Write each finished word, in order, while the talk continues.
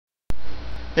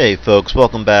Hey folks,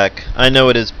 welcome back. I know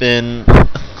it has been a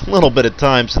little bit of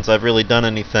time since I've really done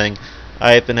anything.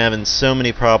 I've been having so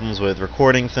many problems with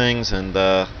recording things and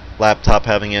laptop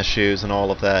having issues and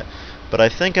all of that. But I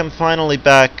think I'm finally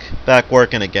back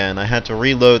working again. I had to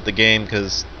reload the game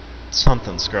because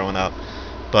something's screwing up.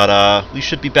 But we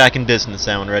should be back in business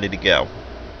now and ready to go.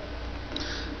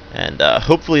 And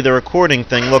hopefully the recording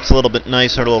thing looks a little bit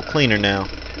nicer, a little cleaner now.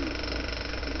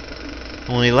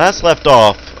 When we last left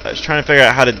off, I was trying to figure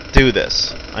out how to do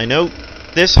this. I know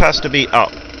this has to be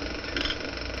up.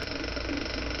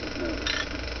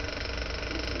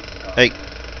 Hey.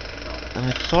 And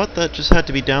I thought that just had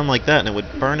to be down like that and it would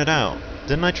burn it out.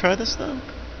 Didn't I try this though?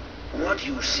 What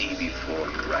you see before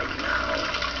you right now.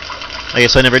 I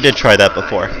guess I never did try that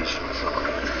before.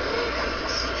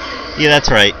 Yeah, that's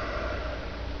right.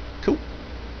 Cool.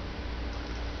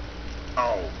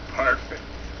 Oh, perfect.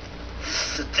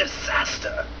 It's a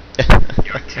disaster.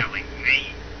 You're telling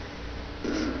me we're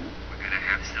gonna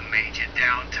have some major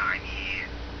downtime here?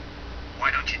 Why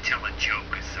don't you tell a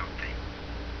joke or something?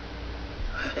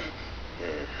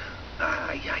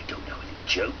 I don't know any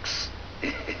jokes.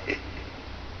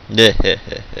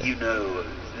 You know,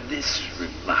 this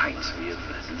reminds me of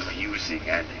an amusing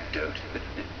anecdote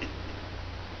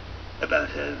about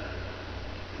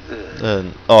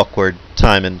An awkward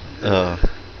time and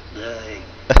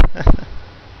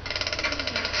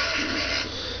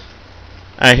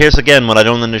Alright, here's again what I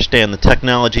don't understand, the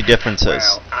technology differences.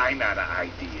 well, I'm out of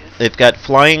ideas. They've got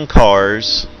flying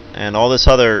cars and all this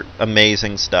other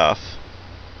amazing stuff,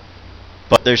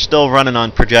 but they're still running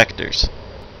on projectors.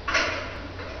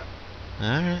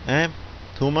 Alright,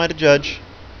 who am I to judge?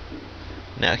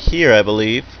 Now here, I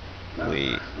believe,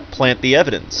 we plant the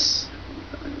evidence.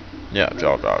 Yeah,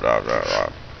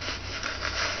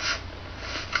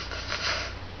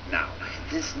 Now,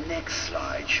 this next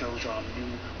slide shows our new,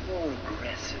 more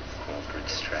aggressive corporate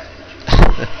strategy.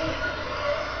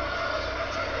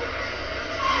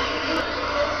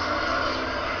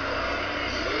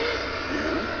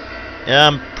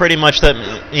 Yeah, pretty much that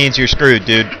means you're screwed,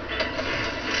 dude.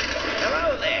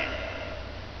 Hello there.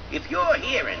 If you're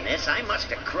hearing this, I must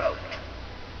have croaked.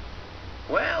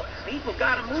 Well, people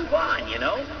gotta move on, you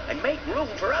know, and make room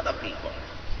for other people.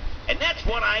 And that's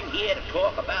what I'm here to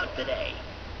talk about today.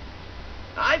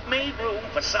 I've made room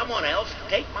for someone else to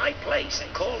take my place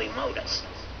at Corley Motors.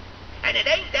 And it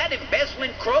ain't that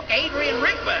embezzling crook Adrian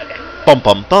Ripburger. Bum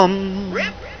bum bum.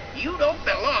 Rip, you don't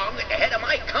belong at the head of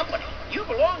my company. You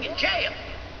belong in jail.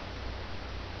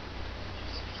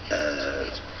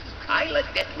 I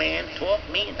let that man talk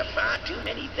me into far too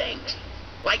many things.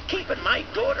 Like keeping my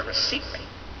daughter a secret.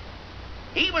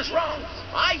 He was wrong.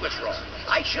 I was wrong.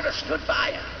 I should have stood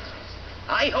by her.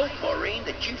 I hope, Maureen,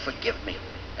 that you forgive me.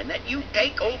 And that you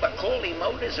take over Corley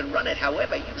Motors and run it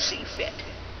however you see fit.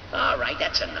 All right,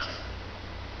 that's enough.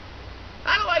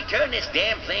 How do I turn this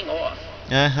damn thing off?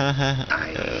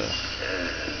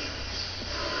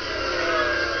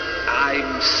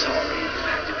 I'm sorry you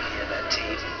had to hear that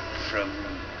tape from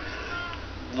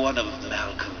one of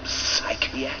Malcolm's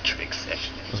psychiatric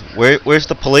sessions. Where's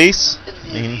the police?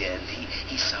 In the end,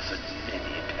 he suffered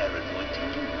many paranoid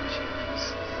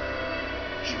delusions.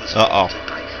 He was haunted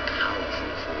by powerful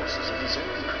forces of his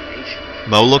own creation.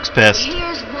 Mo looks pissed.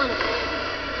 Here's one of them.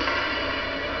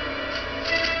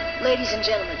 Ladies and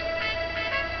gentlemen,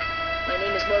 my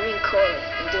name is Maureen Corley,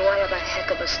 and do I have a heck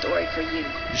of a story for you.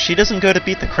 She doesn't go to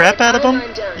beat the crap out of him?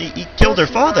 He killed her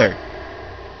father.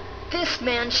 This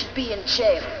man should be in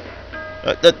jail.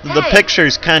 The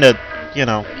picture's kind of, you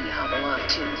know. Where do you hobble off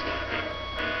to?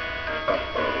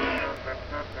 Uh-oh.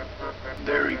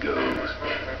 There he goes.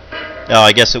 Oh,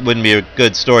 I guess it wouldn't be a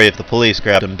good story if the police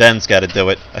grabbed him. Ben's got to do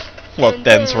it. I love And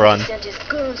Ben's then run. He sent his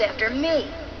goons after me.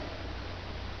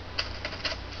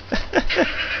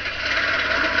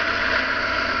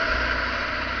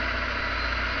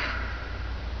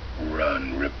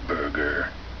 Run, Ripburger.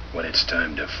 When it's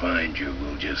time to find you,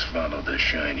 we'll just follow the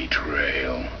shiny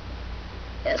trail.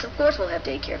 Yes, of course we'll have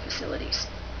daycare facilities.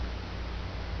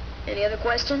 Any other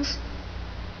questions?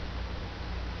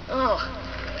 Oh,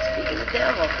 speak of the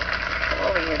devil. Come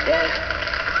over here, Dad.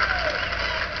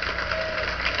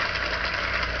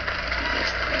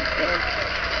 Just think, Ben.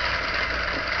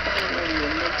 Finally, you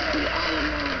were meant to be all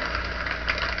alone.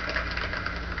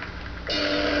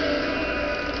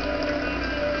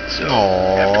 So,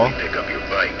 Aww. after we pick up your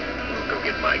bike, we'll go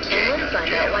get my gang And we'll out of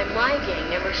find out jail. why my gang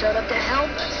never showed up to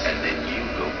help us. And then you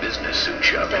go business suit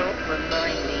shopping. Don't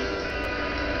remind me.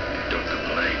 Don't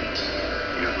complain.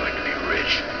 You're going to be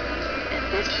rich.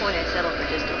 At this point, I settle for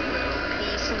just a little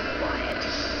peace and quiet.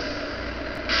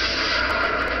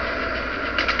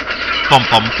 Bum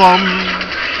bum bum.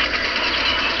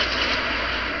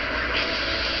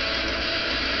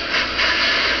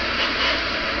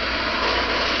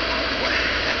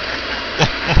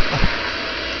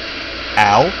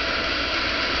 Ow.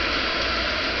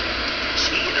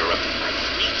 She interrupted my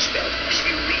speech there.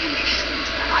 She really shouldn't.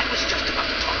 I was just about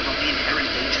to talk about the inherent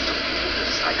dangers of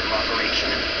full-side corroboration.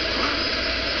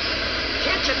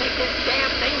 Can't you make this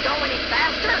damn thing go any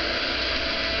faster?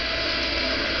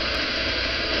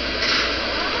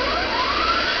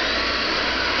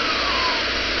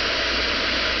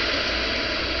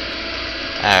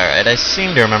 Alright, I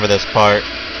seem to remember this part.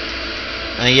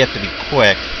 Now you have to be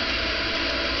quick.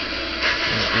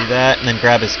 Do that, and then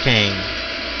grab his cane.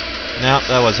 No,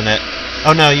 that wasn't it.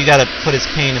 Oh no, you gotta put his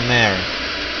cane in there.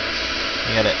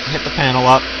 You gotta hit the panel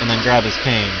up, and then grab his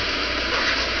cane.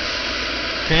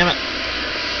 Damn it.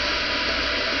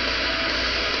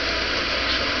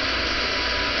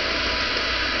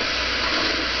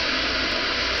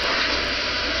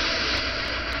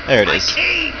 There it is.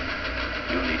 Cane!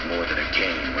 You'll need more than a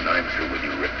cane when I'm through with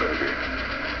you, Ripburger.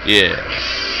 Yeah.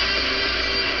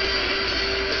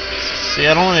 See,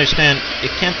 I don't understand. You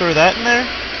can't throw that in there?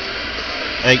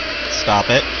 Hey, stop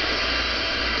it.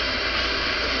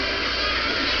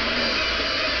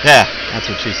 Yeah, that's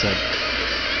what she said.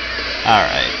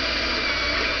 Alright.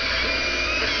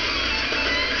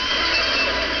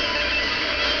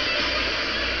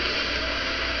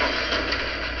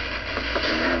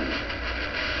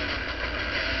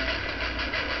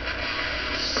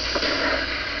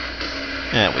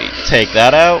 And we take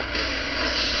that out.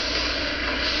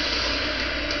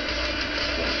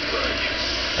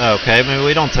 Okay, maybe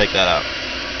we don't take that out.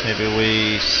 Maybe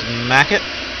we smack it?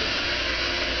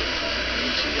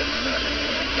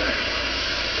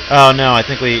 Oh no, I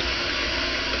think we...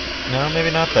 No,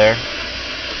 maybe not there.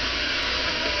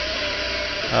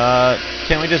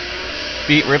 Can't we just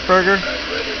beat Ripburger?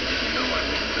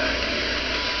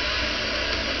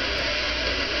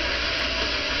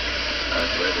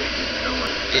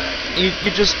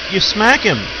 You smack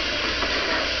him.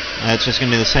 That's just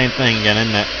gonna be the same thing again,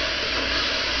 isn't it?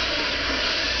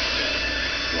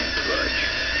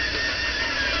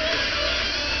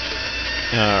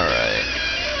 Alright.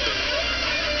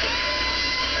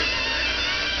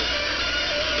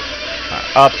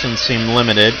 Our options seem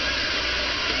limited.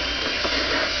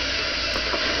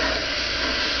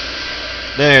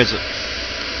 There's it.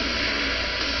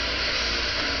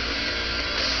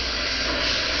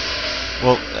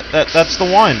 Well, that's the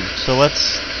one. So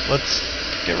let's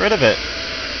get rid of it.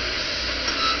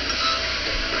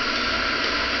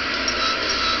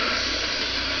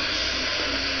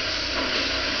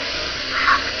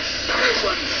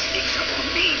 Someone sneaks up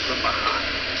on me from behind.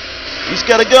 He's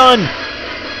got a gun.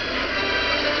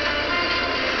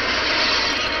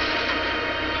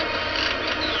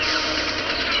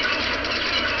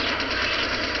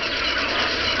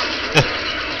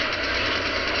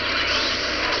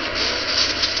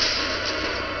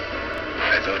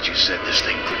 I thought you said this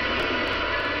thing couldn't move.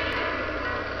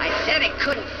 I said it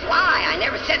couldn't fly. I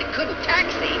never said it couldn't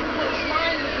taxi. Well,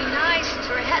 flying would be nice since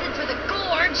we're headed for the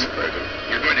gorge. Ripburger,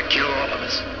 you're going to kill all of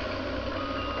us.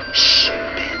 Shh,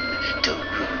 Ben. Don't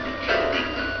ruin the ending.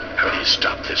 How do you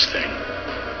stop this thing?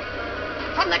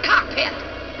 From the cockpit.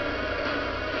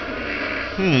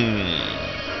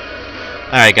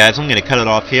 Alright guys, I'm going to cut it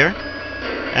off here.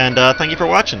 And thank you for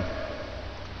watching.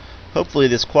 Hopefully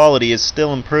this quality is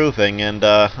still improving, and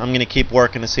I'm going to keep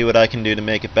working to see what I can do to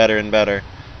make it better and better.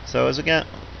 So as again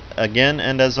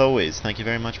and as always, thank you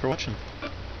very much for watching.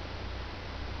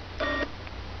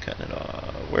 Cutting it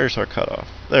off. Where's our cutoff?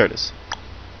 There it is.